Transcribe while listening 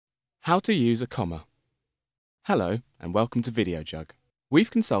How to use a comma. Hello and welcome to Videojug.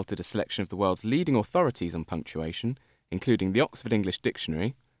 We've consulted a selection of the world's leading authorities on punctuation, including the Oxford English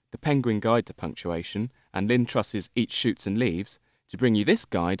Dictionary, the Penguin Guide to Punctuation, and Lynn Truss's Eat, Shoots and Leaves, to bring you this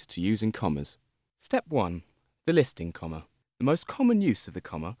guide to using commas. Step 1. The listing comma. The most common use of the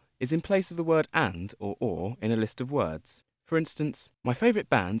comma is in place of the word and or in a list of words. For instance, my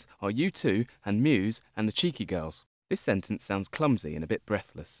favourite bands are U2 and Muse and the Cheeky Girls. This sentence sounds clumsy and a bit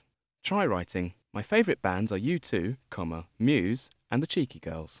breathless. Try writing, my favourite bands are U2, Muse and the Cheeky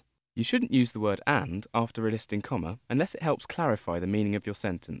Girls. You shouldn't use the word and after a listing comma unless it helps clarify the meaning of your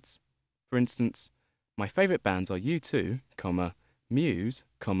sentence. For instance, my favourite bands are U2, Muse,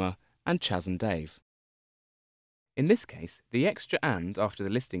 and Chaz and Dave. In this case, the extra and after the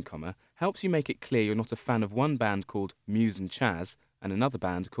listing comma helps you make it clear you're not a fan of one band called Muse and Chaz and another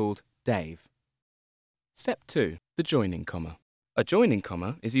band called Dave. Step 2. The joining comma. A joining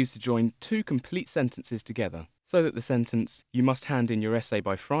comma is used to join two complete sentences together, so that the sentence, you must hand in your essay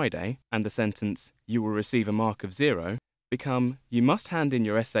by Friday, and the sentence, you will receive a mark of 0, become, you must hand in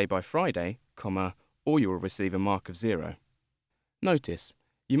your essay by Friday, or you will receive a mark of 0. Notice,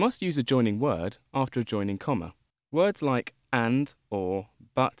 you must use a joining word after a joining comma. Words like and, or,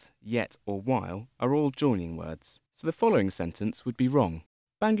 but, yet, or while are all joining words, so the following sentence would be wrong.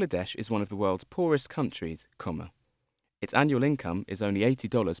 Bangladesh is one of the world's poorest countries, its annual income is only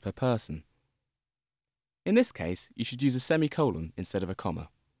 $80 per person. In this case, you should use a semicolon instead of a comma.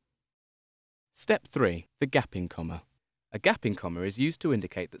 Step 3. The gapping comma. A gapping comma is used to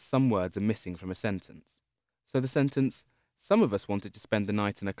indicate that some words are missing from a sentence. So the sentence, some of us wanted to spend the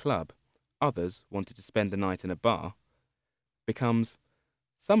night in a club, others wanted to spend the night in a bar, becomes,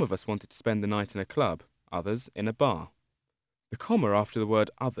 some of us wanted to spend the night in a club, others in a bar. The comma after the word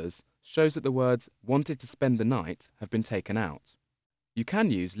others shows that the words wanted to spend the night have been taken out. You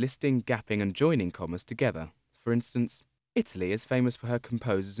can use listing, gapping and joining commas together. For instance, Italy is famous for her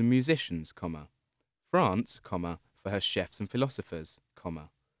composers and musicians, France, for her chefs and philosophers,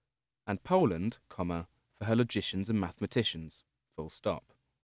 and Poland, for her logicians and mathematicians, full stop.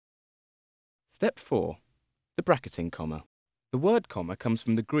 Step 4. The bracketing comma. The word comma comes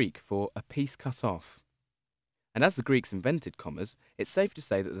from the Greek for a piece cut off. And as the Greeks invented commas, it's safe to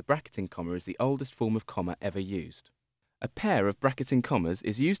say that the bracketing comma is the oldest form of comma ever used. A pair of bracketing commas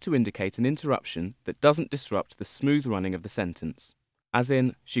is used to indicate an interruption that doesn't disrupt the smooth running of the sentence. As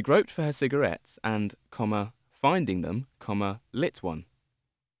in, she groped for her cigarettes and, finding them, lit one.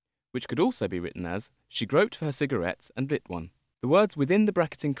 Which could also be written as, she groped for her cigarettes and lit one. The words within the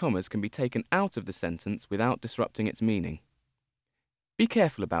bracketing commas can be taken out of the sentence without disrupting its meaning. Be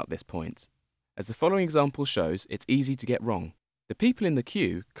careful about this point. As the following example shows, it's easy to get wrong. The people in the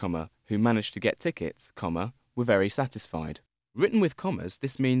queue, who managed to get tickets, were very satisfied. Written with commas,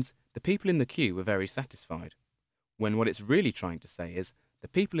 this means the people in the queue were very satisfied, when what it's really trying to say is the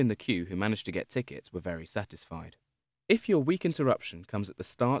people in the queue who managed to get tickets were very satisfied. If your weak interruption comes at the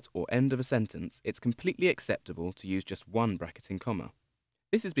start or end of a sentence, it's completely acceptable to use just one bracketing comma.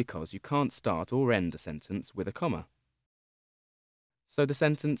 This is because you can't start or end a sentence with a comma. So the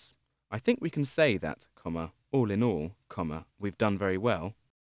sentence, I think we can say that, all in all, we've done very well,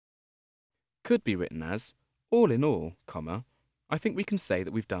 could be written as, all in all, I think we can say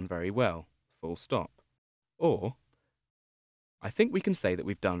that we've done very well, full stop. Or, I think we can say that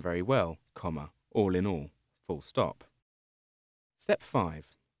we've done very well, all in all, full stop. Step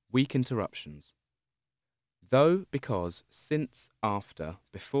 5. Weak interruptions. Though, because, since, after,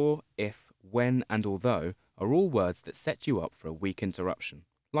 before, if, when and although are all words that set you up for a weak interruption.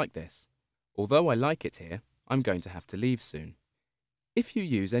 Like this, although I like it here, I'm going to have to leave soon. If you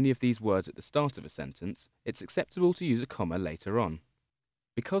use any of these words at the start of a sentence, it's acceptable to use a comma later on.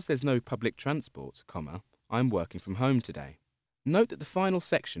 Because there's no public transport, I'm working from home today. Note that the final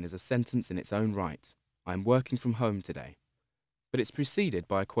section is a sentence in its own right. I'm working from home today. But it's preceded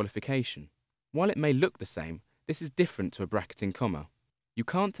by a qualification. While it may look the same, this is different to a bracketing comma. You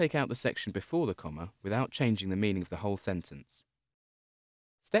can't take out the section before the comma without changing the meaning of the whole sentence.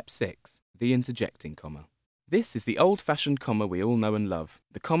 Step 6. The interjecting comma. This is the old-fashioned comma we all know and love,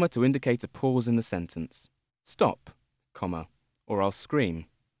 the comma to indicate a pause in the sentence. Stop, or I'll scream.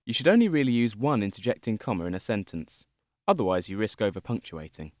 You should only really use one interjecting comma in a sentence, otherwise you risk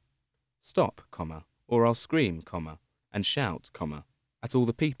over-punctuating. Stop, or I'll scream, and shout, at all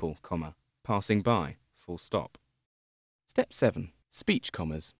the people, passing by, full stop. Step 7. Speech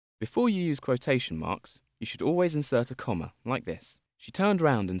commas. Before you use quotation marks, you should always insert a comma, like this. She turned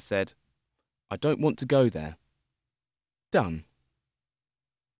round and said, I don't want to go there. Done.